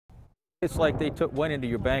It's like they went into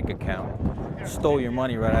your bank account, stole your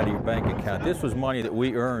money right out of your bank account. This was money that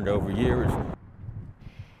we earned over years.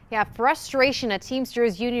 Yeah, frustration. A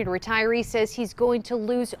Teamsters union retiree says he's going to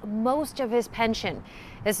lose most of his pension.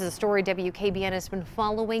 This is a story WKBN has been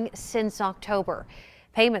following since October.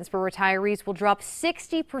 Payments for retirees will drop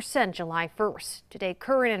 60% July 1st. Today,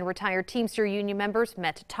 current and retired Teamster union members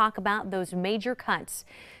met to talk about those major cuts.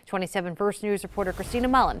 27 First News reporter Christina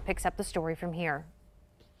Mullen picks up the story from here.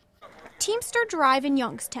 Teamster Drive in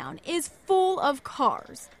Youngstown is full of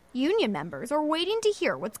cars. Union members are waiting to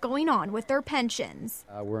hear what's going on with their pensions.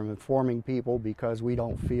 We're informing people because we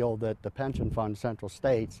don't feel that the pension fund Central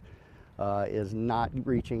States is not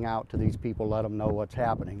reaching out to these people, let them know what's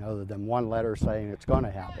happening, other than one letter saying it's going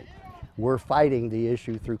to happen. We're fighting the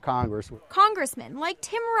issue through Congress. Congressmen like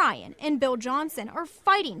Tim Ryan and Bill Johnson are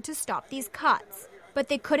fighting to stop these cuts, but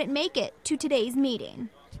they couldn't make it to today's meeting.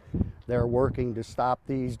 They're working to stop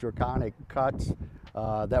these draconic cuts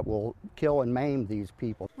that will kill and maim these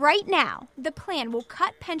people. Right now, the plan will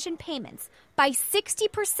cut pension payments by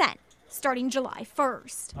 60% starting July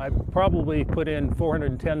 1st. I probably put in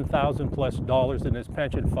 $410,000 plus in this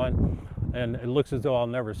pension fund, and it looks as though I'll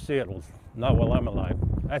never see it, not while I'm alive.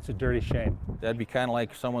 That's a dirty shame. That'd be kind of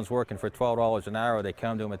like someone's working for $12 an hour. They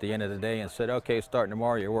come to them at the end of the day and said, okay, starting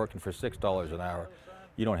tomorrow, you're working for $6 an hour.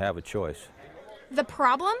 You don't have a choice. The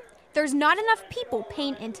problem? There's not enough people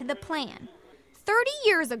paying into the plan. 30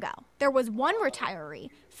 years ago, there was one retiree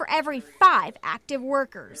for every 5 active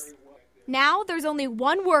workers. Now there's only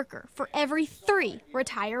one worker for every 3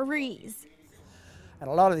 retirees. And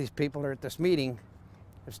a lot of these people are at this meeting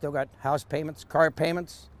have still got house payments, car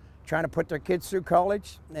payments, trying to put their kids through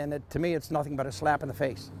college, and to me it's nothing but a slap in the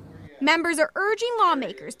face. Members are urging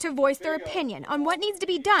lawmakers to voice their opinion on what needs to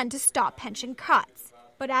be done to stop pension cuts.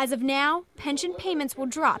 But as of now, pension payments will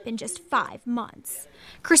drop in just 5 months.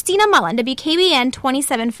 Christina Mullen, WKBN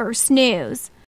 27 First News.